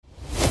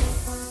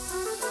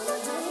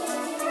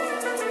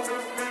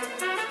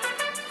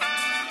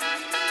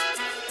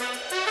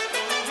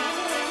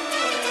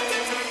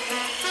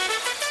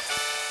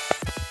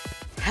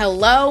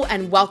Hello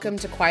and welcome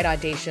to Quite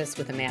Audacious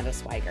with Amanda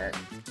Swiger.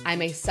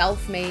 I'm a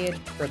self-made,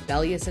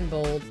 rebellious and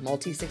bold,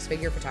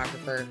 multi-six-figure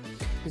photographer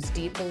whose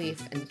deep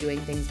belief in doing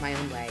things my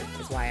own way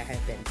is why I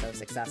have been so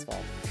successful.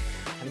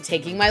 I'm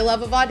taking my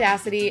love of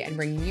audacity and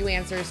bringing you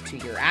answers to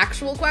your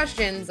actual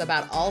questions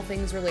about all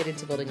things related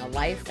to building a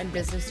life and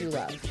business you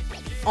love,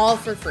 all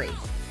for free,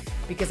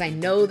 because I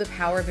know the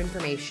power of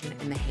information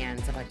in the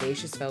hands of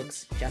audacious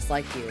folks just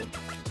like you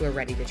who are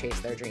ready to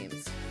chase their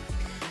dreams.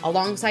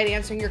 Alongside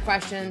answering your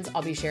questions,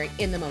 I'll be sharing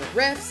in-the-moment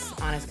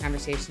riffs, honest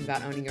conversations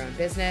about owning your own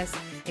business,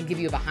 and give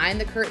you a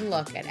behind-the-curtain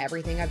look at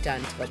everything I've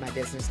done to build my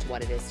business to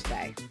what it is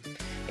today.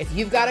 If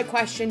you've got a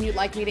question you'd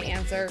like me to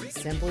answer,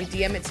 simply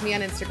DM it to me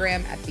on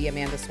Instagram at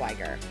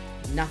 @theamandaswiger.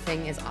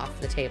 Nothing is off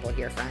the table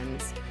here,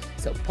 friends.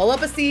 So pull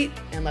up a seat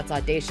and let's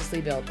audaciously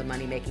build the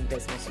money-making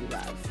business you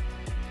love.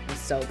 I'm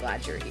so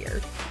glad you're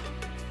here.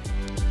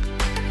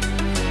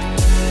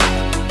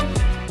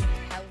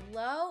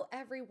 Hello,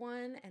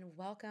 everyone, and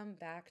welcome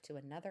back to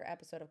another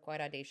episode of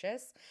Quite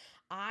Audacious.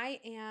 I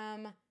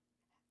am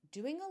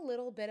doing a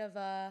little bit of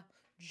a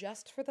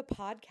just for the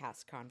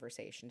podcast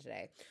conversation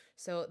today.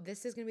 So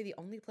this is going to be the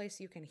only place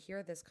you can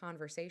hear this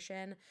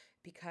conversation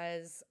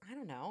because, I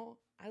don't know,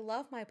 I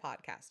love my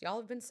podcast.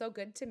 Y'all have been so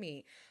good to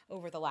me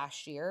over the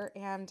last year,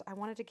 and I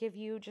wanted to give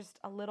you just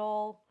a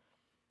little,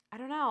 I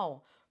don't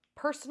know,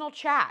 personal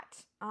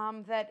chat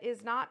that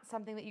is not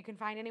something that you can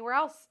find anywhere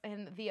else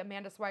in the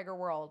Amanda Swiger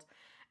world.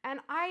 And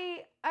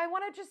I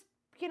want to just,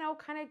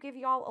 kind of give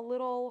y'all a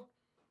little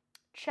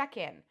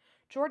check-in.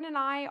 Jordan and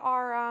I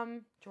are,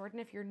 Jordan,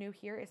 if you're new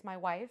here, is my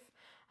wife.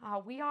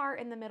 We are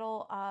in the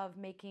middle of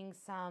making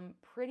some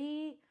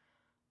pretty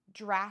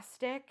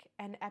drastic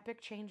and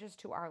epic changes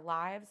to our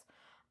lives.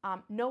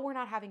 No, we're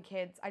not having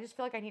kids. I just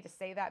feel like I need to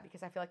say that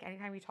because I feel like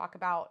anytime we talk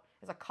about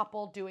as a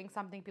couple doing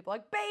something, people are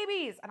like,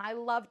 babies! And I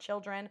love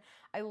children.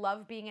 I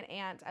love being an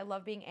aunt. I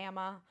love being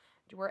Amma.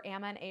 We're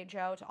Amma and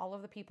Ajo to all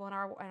of the people in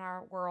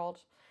our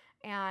world.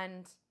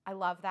 And I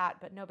love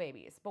that, but no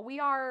babies. But we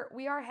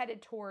are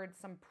headed towards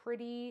some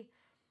pretty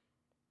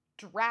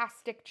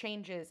drastic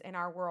changes in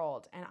our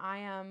world. And I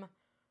am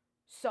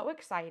so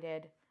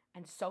excited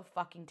and so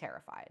fucking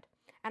terrified.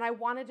 And I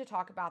wanted to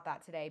talk about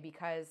that today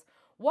because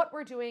what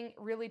we're doing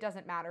really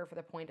doesn't matter for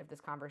the point of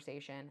this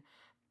conversation.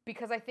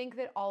 Because I think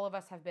that all of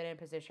us have been in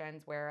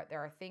positions where there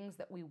are things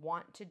that we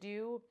want to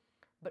do,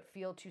 but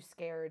feel too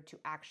scared to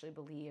actually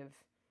believe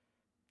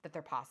that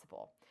they're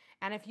possible.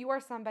 And if you are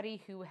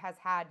somebody who has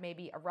had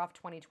maybe a rough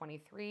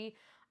 2023,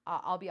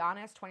 I'll be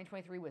honest,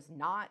 2023 was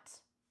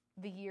not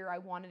the year I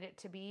wanted it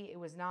to be. It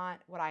was not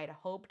what I had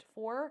hoped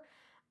for.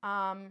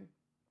 But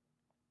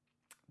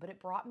it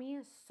brought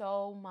me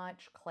so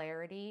much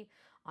clarity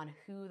on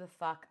who the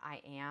fuck I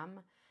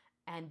am.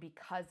 And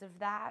because of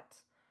that,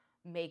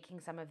 making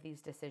some of these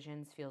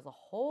decisions feels a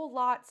whole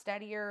lot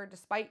steadier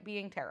despite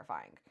being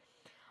terrifying.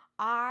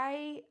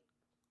 I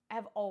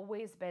have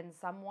always been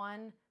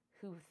someone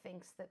who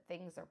thinks that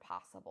things are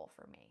possible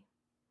for me.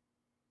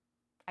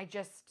 I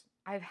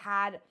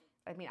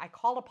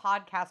call a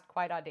podcast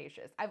Quite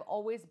Audacious. I've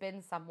always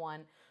been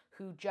someone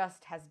who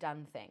just has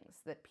done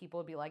things that people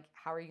would be like,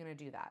 how are you going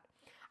to do that?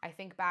 I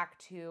think back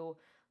to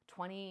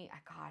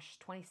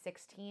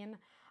 2016.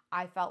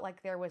 I felt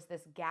like there was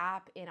this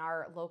gap in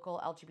our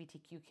local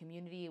LGBTQ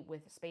community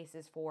with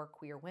spaces for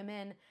queer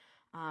women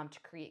to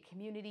create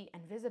community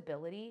and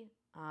visibility.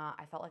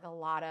 I felt like a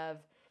lot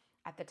of,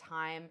 at the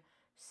time,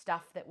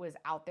 stuff that was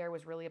out there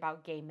was really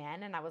about gay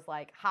men. And I was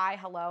like, hi,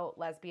 hello,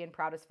 lesbian,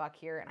 proud as fuck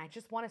here. And I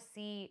just want to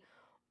see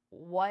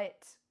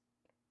what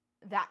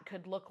that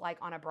could look like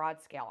on a broad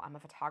scale. I'm a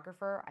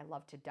photographer. I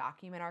love to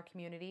document our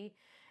community.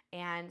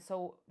 And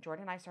so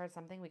Jordan and I started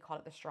something, we called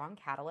it the Strong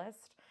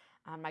Catalyst.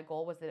 My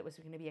goal was that it was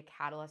going to be a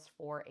catalyst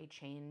for a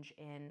change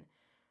in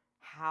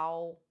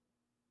how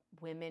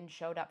women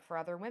showed up for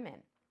other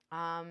women.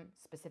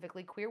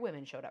 Specifically, queer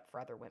women showed up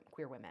for other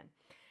queer women.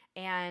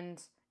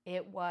 And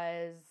it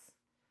was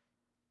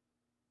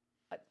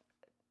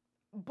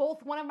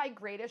both one of my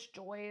greatest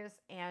joys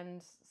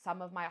and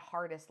some of my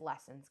hardest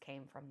lessons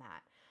came from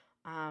that.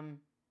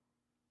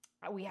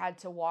 We had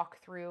to walk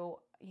through,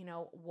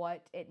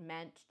 what it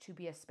meant to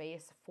be a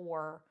space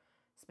for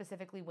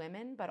specifically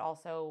women, but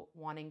also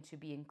wanting to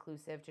be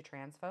inclusive to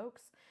trans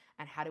folks.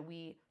 And how do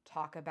we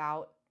talk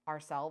about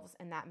ourselves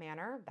in that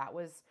manner?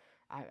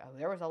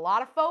 There was a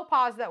lot of faux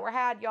pas that were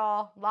had,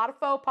 y'all. A lot of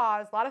faux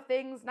pas, a lot of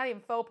things, not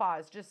even faux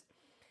pas, just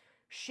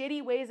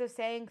shitty ways of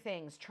saying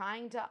things,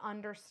 trying to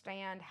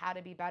understand how to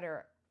be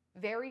better.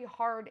 Very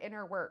hard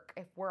inner work,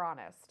 if we're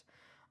honest.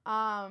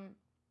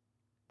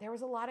 There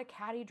was a lot of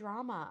catty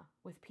drama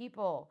with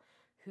people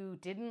who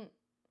didn't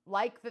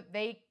like that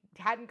they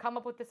hadn't come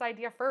up with this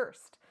idea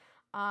first.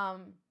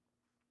 And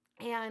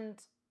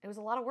it was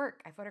a lot of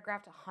work. I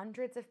photographed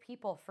hundreds of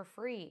people for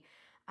free.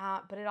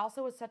 But it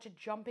also was such a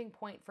jumping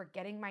point for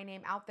getting my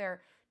name out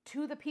there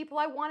to the people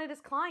I wanted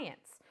as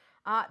clients.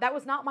 That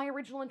was not my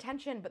original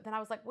intention, but then I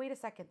was like, wait a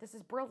second, this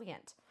is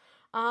brilliant.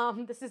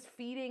 This is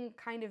feeding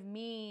kind of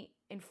me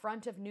in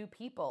front of new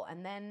people.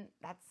 And then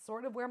that's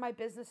sort of where my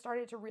business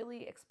started to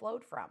really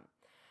explode from.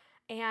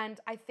 And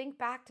I think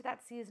back to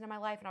that season of my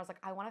life and I was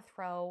like, I want to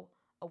throw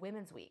a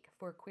women's week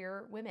for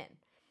queer women.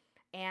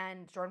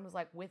 And Jordan was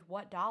like, with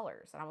what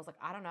dollars? And I was like,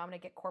 I don't know. I'm going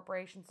to get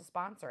corporations to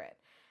sponsor it.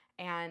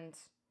 And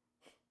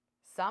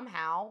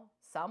somehow,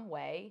 some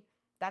way,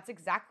 that's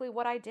exactly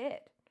what I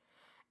did.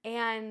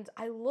 And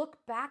I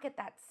look back at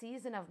that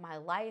season of my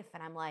life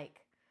and I'm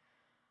like,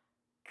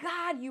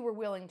 God, you were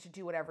willing to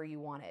do whatever you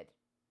wanted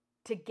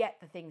to get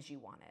the things you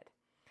wanted.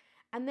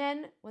 And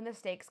then when the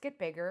stakes get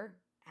bigger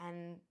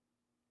and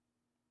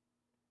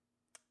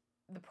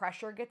the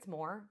pressure gets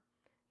more,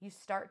 you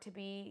start to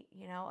be,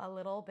 a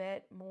little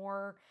bit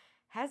more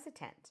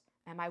hesitant.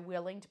 Am I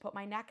willing to put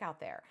my neck out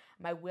there?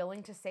 Am I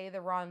willing to say the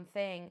wrong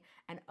thing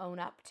and own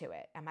up to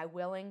it? Am I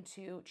willing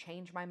to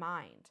change my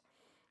mind?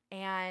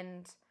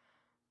 And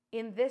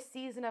in this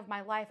season of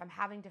my life, I'm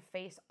having to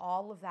face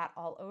all of that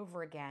all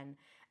over again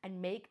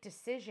and make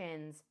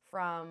decisions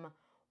from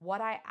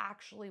what I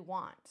actually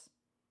want,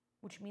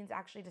 which means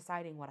actually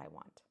deciding what I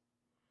want.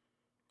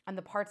 And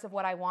the parts of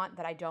what I want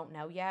that I don't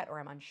know yet or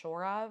I'm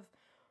unsure of,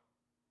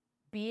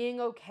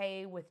 being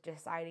okay with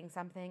deciding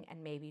something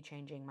and maybe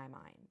changing my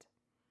mind.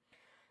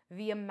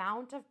 The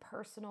amount of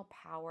personal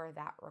power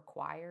that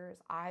requires,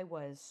 I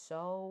was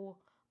so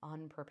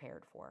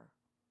unprepared for.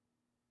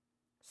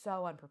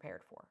 So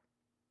unprepared for.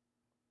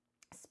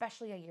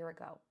 Especially a year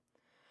ago.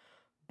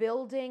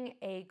 Building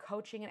a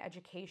coaching and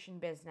education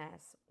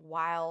business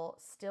while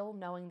still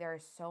knowing there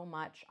is so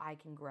much I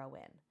can grow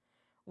in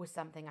was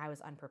something I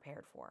was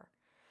unprepared for.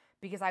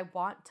 Because I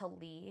want to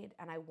lead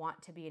and I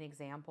want to be an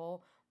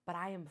example, but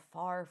I am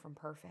far from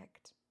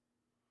perfect.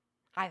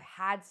 I've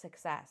had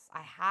success.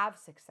 I have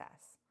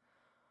success.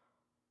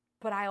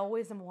 But I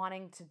always am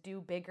wanting to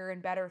do bigger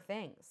and better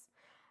things.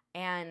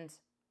 And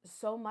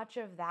so much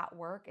of that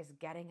work is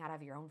getting out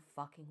of your own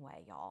fucking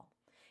way, y'all.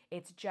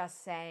 It's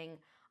just saying,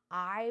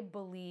 I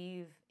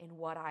believe in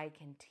what I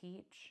can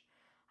teach.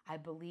 I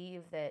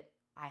believe that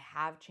I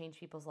have changed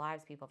people's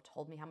lives. People have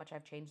told me how much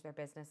I've changed their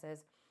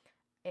businesses.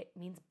 It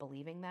means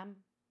believing them.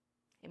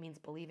 It means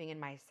believing in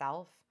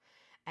myself.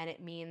 And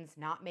it means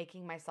not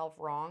making myself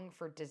wrong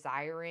for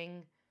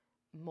desiring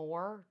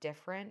more,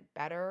 different,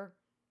 better,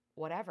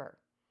 whatever.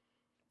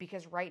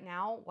 Because right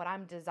now, what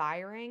I'm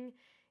desiring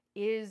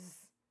is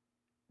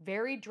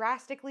very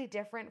drastically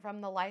different from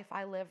the life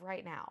I live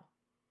right now.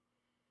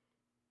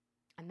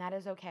 And that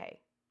is okay.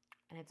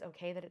 And it's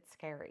okay that it's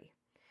scary.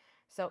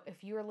 So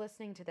if you're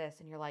listening to this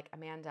and you're like,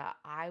 Amanda,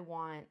 I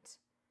want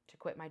to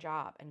quit my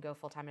job and go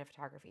full-time in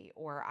photography,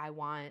 or I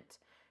want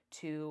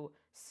to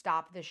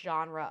stop this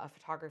genre of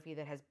photography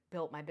that has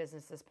built my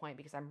business to this point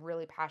because I'm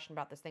really passionate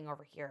about this thing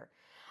over here.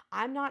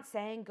 I'm not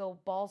saying go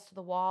balls to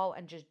the wall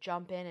and just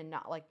jump in and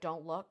not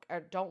don't look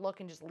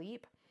and just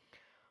leap.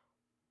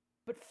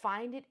 But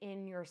find it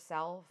in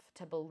yourself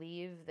to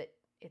believe that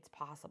it's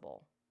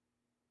possible.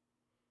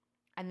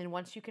 And then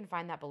once you can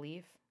find that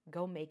belief,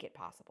 go make it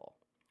possible.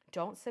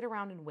 Don't sit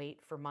around and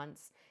wait for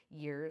months,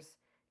 years.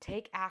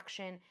 Take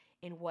action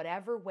in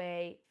whatever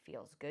way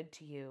feels good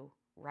to you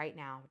right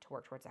now to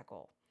work towards that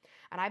goal.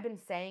 And I've been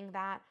saying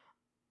that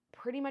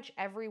pretty much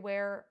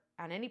everywhere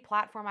on any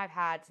platform I've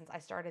had since I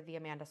started the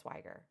Amanda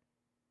Swiger.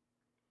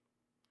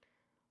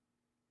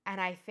 And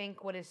I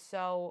think what is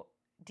so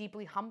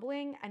deeply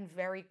humbling and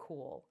very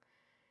cool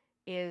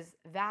is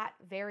that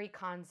very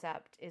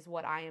concept is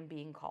what I am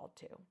being called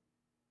to.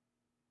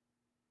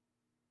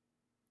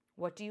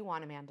 What do you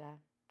want, Amanda?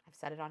 I've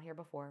said it on here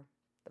before.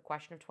 The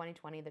question of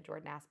 2020 that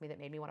Jordan asked me that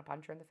made me want to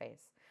punch her in the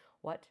face.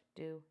 What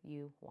do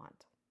you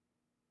want?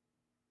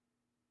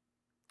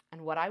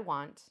 And what I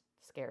want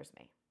scares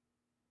me.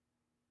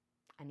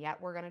 And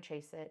yet we're going to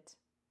chase it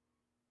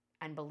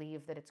and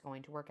believe that it's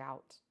going to work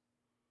out.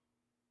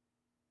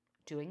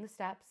 Doing the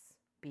steps,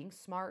 being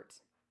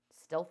smart,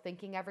 still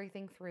thinking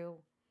everything through,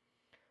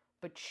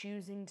 but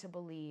choosing to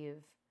believe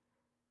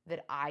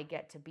that I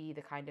get to be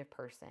the kind of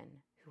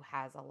person who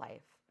has a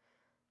life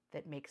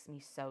that makes me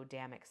so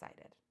damn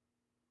excited.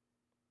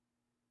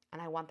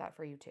 And I want that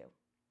for you too.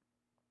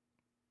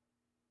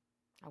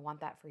 I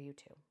want that for you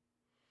too.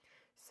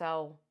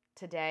 So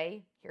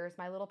today, here's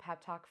my little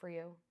pep talk for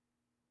you.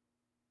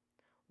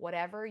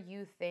 Whatever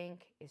you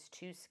think is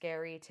too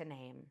scary to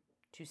name,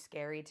 too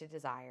scary to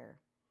desire,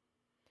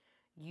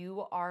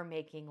 you are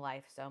making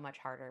life so much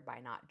harder by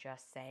not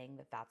just saying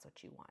that that's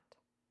what you want.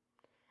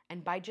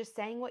 And by just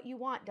saying what you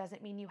want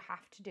doesn't mean you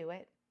have to do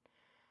it.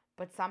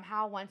 But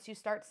somehow once you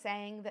start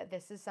saying that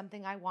this is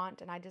something I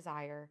want and I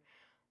desire,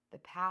 the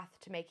path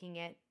to making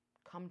it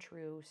come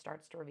true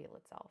starts to reveal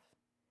itself.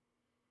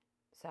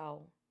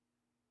 So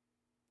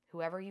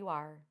whoever you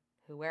are,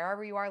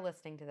 wherever you are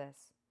listening to this,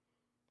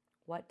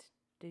 what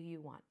do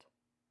you want?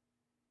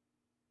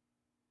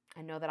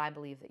 And know that I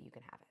believe that you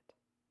can have it.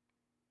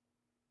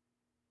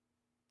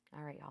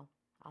 All right, y'all.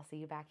 I'll see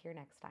you back here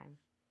next time.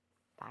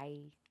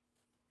 Bye.